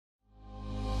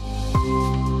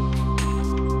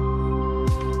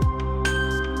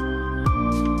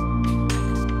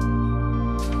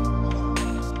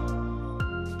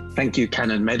Thank you,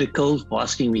 Canon Medical, for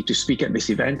asking me to speak at this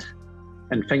event.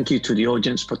 And thank you to the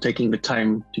audience for taking the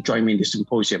time to join me in this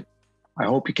symposium. I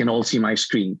hope you can all see my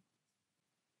screen.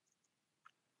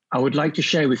 I would like to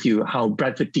share with you how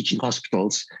Bradford Teaching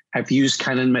Hospitals have used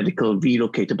Canon Medical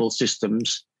Relocatable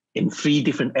Systems in 3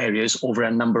 different areas over a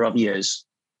number of years.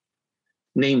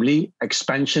 Namely,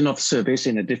 expansion of service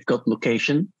in a difficult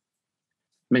location,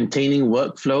 maintaining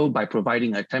workflow by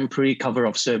providing a temporary cover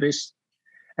of service,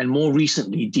 and more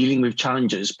recently, dealing with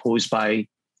challenges posed by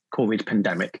COVID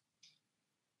pandemic.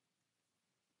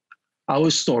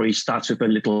 Our story starts with a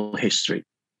little history.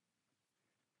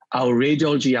 Our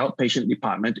radiology outpatient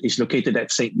department is located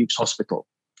at St. Luke's Hospital.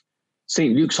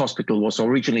 St. Luke's Hospital was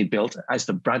originally built as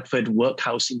the Bradford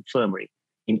Workhouse Infirmary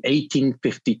in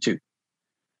 1852.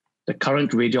 The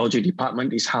current radiology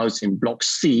department is housed in Blocks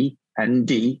C and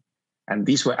D, and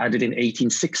these were added in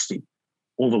 1860,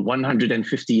 over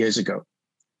 150 years ago.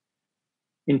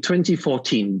 In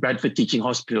 2014, Bradford Teaching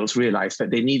Hospitals realized that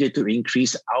they needed to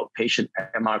increase outpatient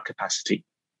MR capacity.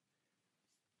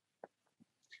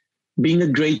 Being a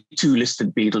Grade 2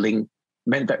 listed building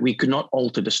meant that we could not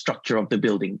alter the structure of the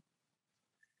building,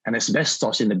 and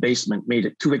asbestos in the basement made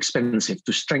it too expensive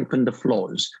to strengthen the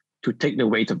floors to take the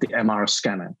weight of the MR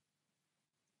scanner.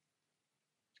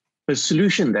 The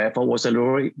solution, therefore, was a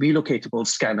relocatable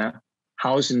scanner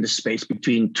housed in the space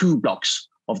between 2 blocks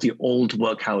of the old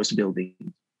workhouse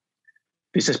building.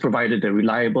 This has provided a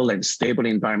reliable and stable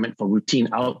environment for routine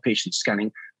outpatient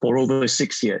scanning for over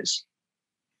 6 years.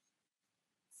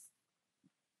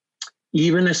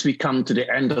 Even as we come to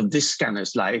the end of this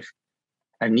scanner's life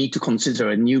and need to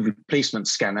consider a new replacement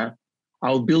scanner,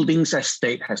 our building's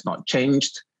estate has not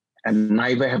changed, and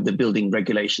neither have the building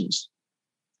regulations.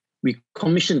 We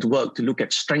commissioned work to look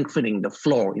at strengthening the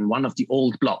floor in one of the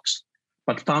old blocks,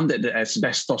 but found that the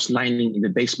asbestos lining in the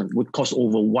basement would cost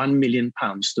over £1 million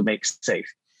to make safe.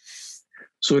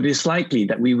 So it is likely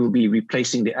that we will be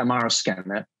replacing the MR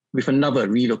scanner with another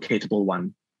relocatable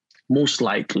one, most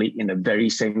likely in the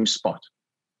very same spot.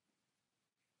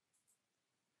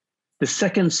 The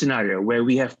second scenario where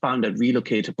we have found a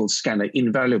relocatable scanner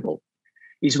invaluable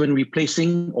is when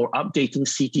replacing or updating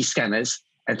CT scanners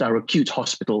at our acute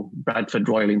hospital, Bradford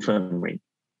Royal Infirmary.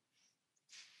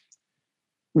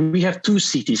 We have 2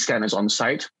 CT scanners on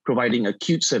site, providing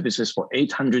acute services for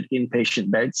 800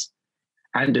 inpatient beds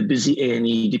and a busy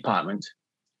A&E department.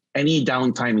 Any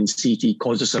downtime in CT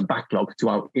causes a backlog to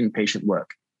our inpatient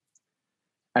work.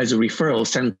 As a referral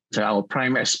center, our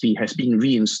Prime SP has been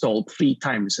reinstalled 3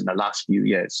 times in the last few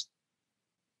years.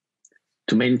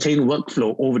 To maintain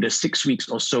workflow over the 6 weeks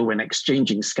or so when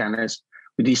exchanging scanners,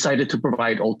 we decided to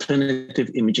provide alternative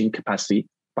imaging capacity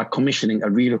by commissioning a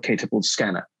relocatable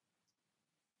scanner.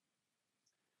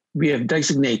 We have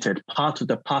designated part of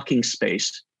the parking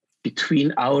space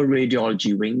between our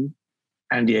radiology wing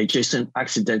and the adjacent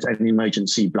accident and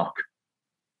emergency block.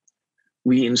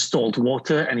 We installed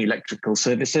water and electrical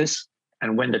services,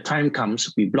 and when the time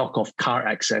comes, we block off car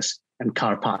access and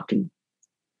car parking.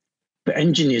 The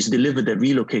engineers delivered the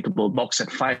relocatable box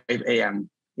at 5 a.m.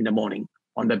 in the morning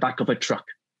on the back of a truck.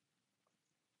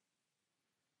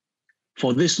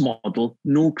 For this model,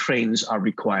 no cranes are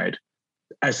required,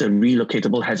 as the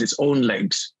relocatable has its own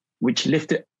legs, which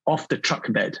lift it off the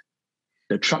truck bed.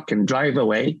 The truck can drive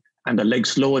away, and the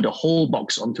legs lower the whole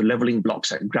box onto leveling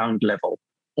blocks at ground level,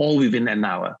 all within an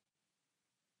hour.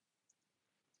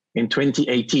 In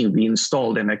 2018, we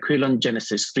installed an Aquilon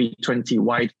Genesis 320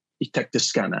 wide detector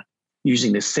scanner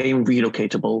using the same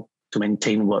relocatable to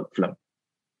maintain workflow.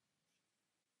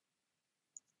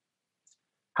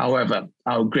 However,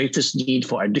 our greatest need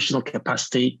for additional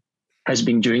capacity has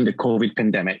been during the COVID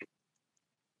pandemic.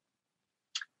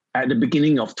 At the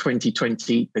beginning of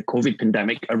 2020, the COVID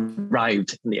pandemic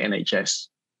arrived in the NHS.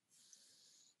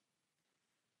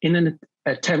 In an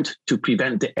attempt to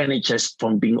prevent the NHS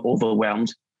from being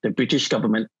overwhelmed, the British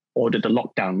government ordered a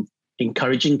lockdown,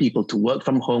 encouraging people to work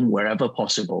from home wherever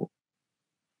possible.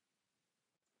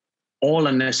 All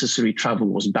unnecessary travel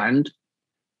was banned,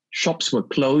 shops were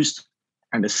closed,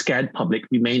 and the scared public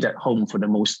remained at home for the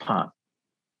most part.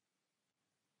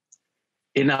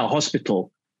 In our hospital,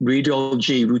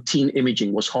 radiology routine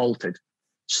imaging was halted.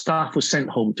 Staff were sent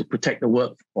home to protect the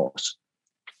workforce.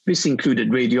 This included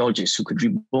radiologists who could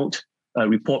report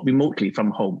remotely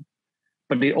from home,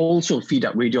 but they also freed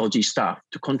up radiology staff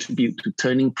to contribute to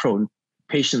turning prone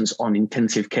patients on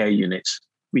intensive care units.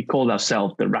 We call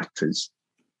ourselves the Raptors.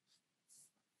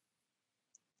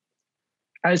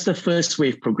 As the first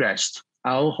wave progressed,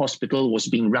 our hospital was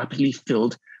being rapidly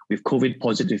filled with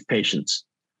COVID-positive patients,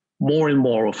 more and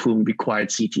more of whom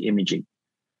required CT imaging.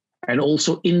 and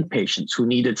also inpatients who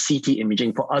needed CT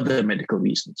imaging for other medical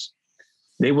reasons.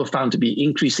 They were found to be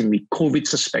increasingly COVID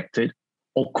suspected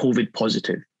or COVID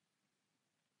positive.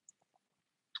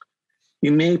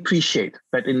 You may appreciate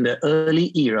that in the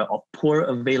early era of poor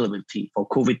availability for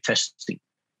COVID testing,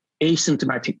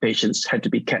 asymptomatic patients had to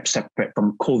be kept separate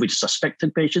from COVID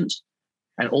suspected patients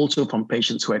and also from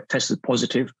patients who had tested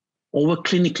positive or were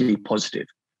clinically positive,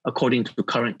 according to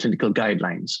current clinical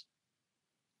guidelines.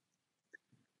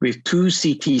 With two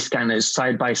CT scanners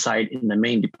side by side in the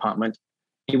main department,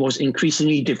 it was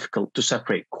increasingly difficult to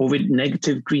separate COVID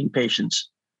negative green patients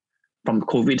from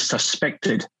COVID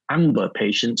suspected amber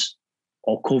patients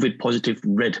or COVID positive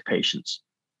red patients.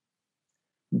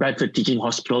 Bradford Teaching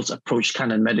Hospitals approached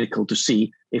Canon Medical to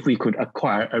see if we could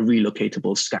acquire a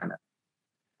relocatable scanner.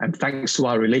 And thanks to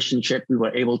our relationship, we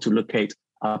were able to locate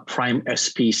a Prime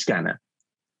SP scanner,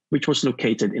 which was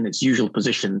located in its usual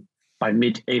position by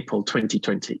mid-April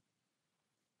 2020.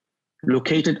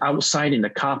 Located outside in the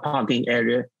car parking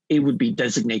area, it would be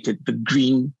designated the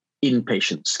green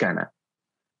inpatient scanner,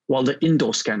 while the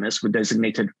indoor scanners were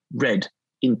designated red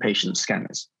inpatient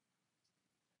scanners.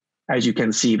 As you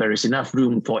can see, there is enough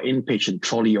room for inpatient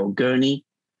trolley or gurney.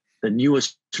 The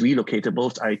newest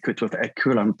relocatables are equipped with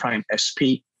Aquilon Prime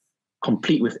SP,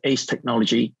 complete with ACE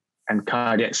technology and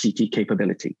cardiac CT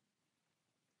capability.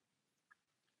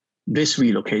 This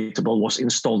relocatable was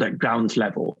installed at ground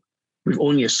level with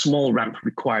only a small ramp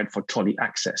required for trolley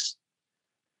access.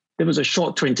 There was a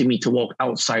short 20-meter walk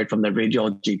outside from the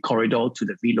radiology corridor to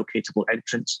the relocatable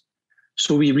entrance,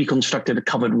 so we reconstructed a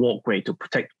covered walkway to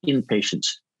protect inpatients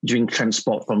during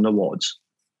transport from the wards.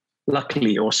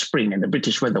 Luckily, it was spring and the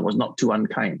British weather was not too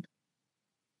unkind.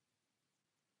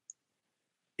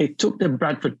 It took the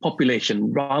Bradford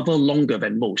population rather longer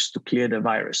than most to clear the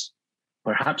virus,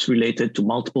 perhaps related to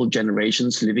multiple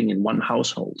generations living in one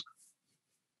household.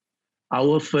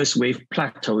 Our first wave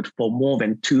plateaued for more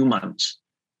than 2 months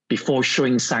before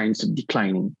showing signs of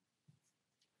declining.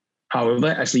 However,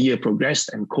 as the year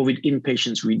progressed and COVID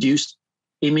inpatients reduced,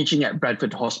 imaging at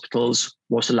Bradford hospitals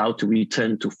was allowed to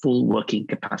return to full working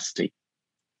capacity.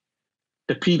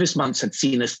 The previous months had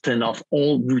seen us turn off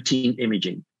all routine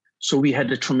imaging, so we had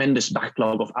a tremendous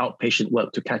backlog of outpatient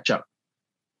work to catch up.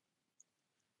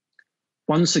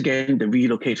 Once again, the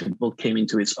relocatable came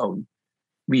into its own.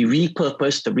 We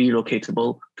repurposed the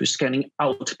relocatable to scanning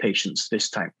outpatients this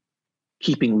time,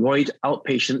 keeping void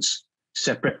outpatients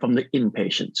separate from the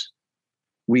inpatients.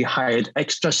 We hired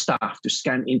extra staff to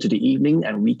scan into the evening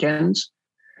and weekends.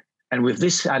 And with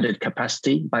this added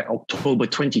capacity, by October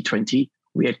 2020,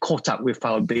 we had caught up with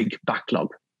our big backlog,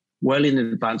 well in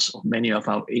advance of many of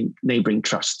our neighboring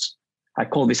trusts. I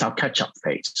call this our catch-up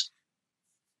phase.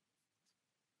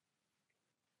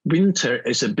 Winter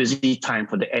is a busy time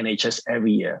for the NHS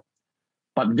every year.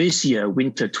 But this year,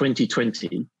 winter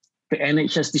 2020, the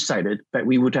NHS decided that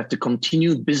we would have to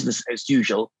continue business as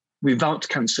usual without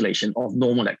cancellation of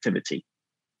normal activity.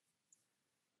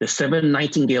 The 7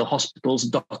 Nightingale hospitals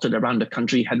dotted around the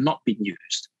country had not been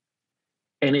used.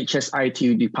 NHS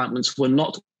ITU departments were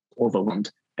not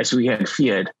overwhelmed, as we had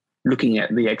feared, looking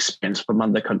at the experience from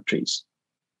other countries.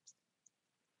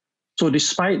 So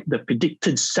despite the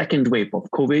predicted second wave of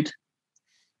COVID,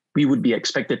 we would be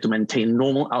expected to maintain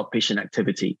normal outpatient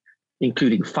activity,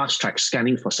 including fast-track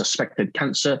scanning for suspected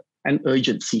cancer and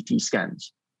urgent CT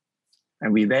scans.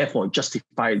 And we therefore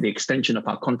justified the extension of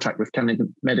our contract with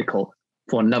Canon Medical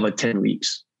for another 10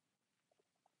 weeks.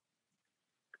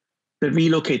 The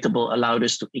relocatable allowed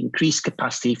us to increase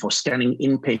capacity for scanning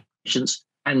inpatients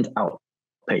and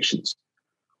outpatients.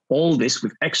 All this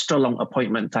with extra long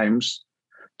appointment times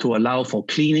to allow for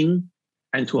cleaning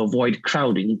and to avoid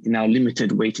crowding in our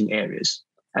limited waiting areas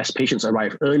as patients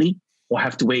arrive early or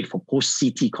have to wait for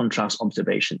post-CT contrast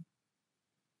observation.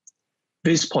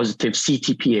 This positive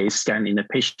CTPA scan in a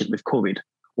patient with COVID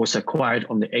was acquired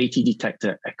on the AT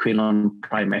detector Aquilon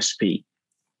Prime SP,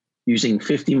 using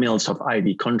 50 mils of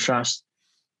IV contrast,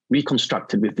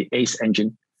 reconstructed with the ACE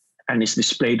engine, and is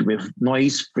displayed with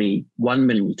noise-free 1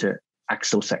 millimeter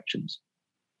axial sections.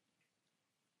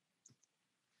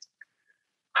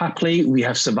 Happily, we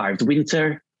have survived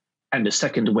winter and the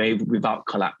second wave without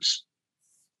collapse.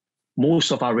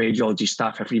 Most of our radiology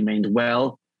staff have remained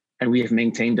well, and we have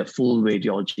maintained a full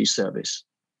radiology service.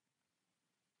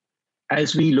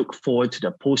 As we look forward to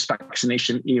the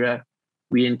post-vaccination era,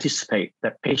 we anticipate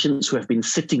that patients who have been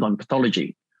sitting on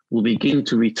pathology will begin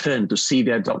to return to see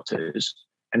their doctors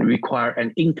and require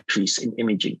an increase in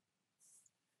imaging.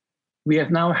 We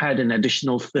have now had an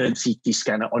additional third CT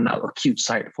scanner on our acute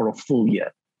site for a full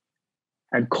year,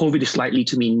 and COVID is likely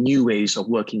to mean new ways of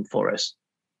working for us.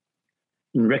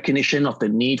 In recognition of the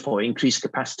need for increased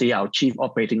capacity, our Chief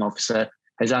Operating Officer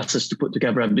has asked us to put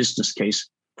together a business case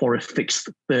for a fixed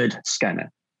third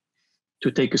scanner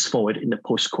to take us forward in the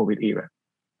post-COVID era.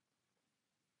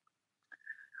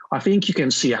 I think you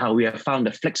can see how we have found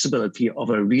the flexibility of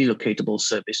a relocatable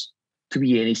service to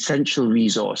be an essential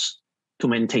resource to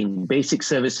maintain basic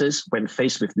services when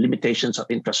faced with limitations of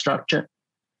infrastructure.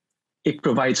 It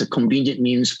provides a convenient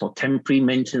means for temporary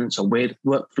maintenance of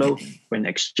workflow when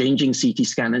exchanging CT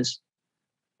scanners.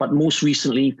 But most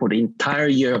recently, for the entire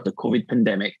year of the COVID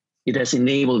pandemic, it has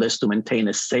enabled us to maintain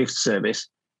a safe service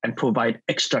and provide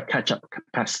extra catch-up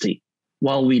capacity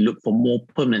while we look for more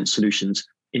permanent solutions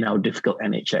in our difficult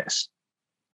NHS.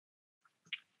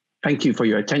 Thank you for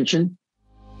your attention.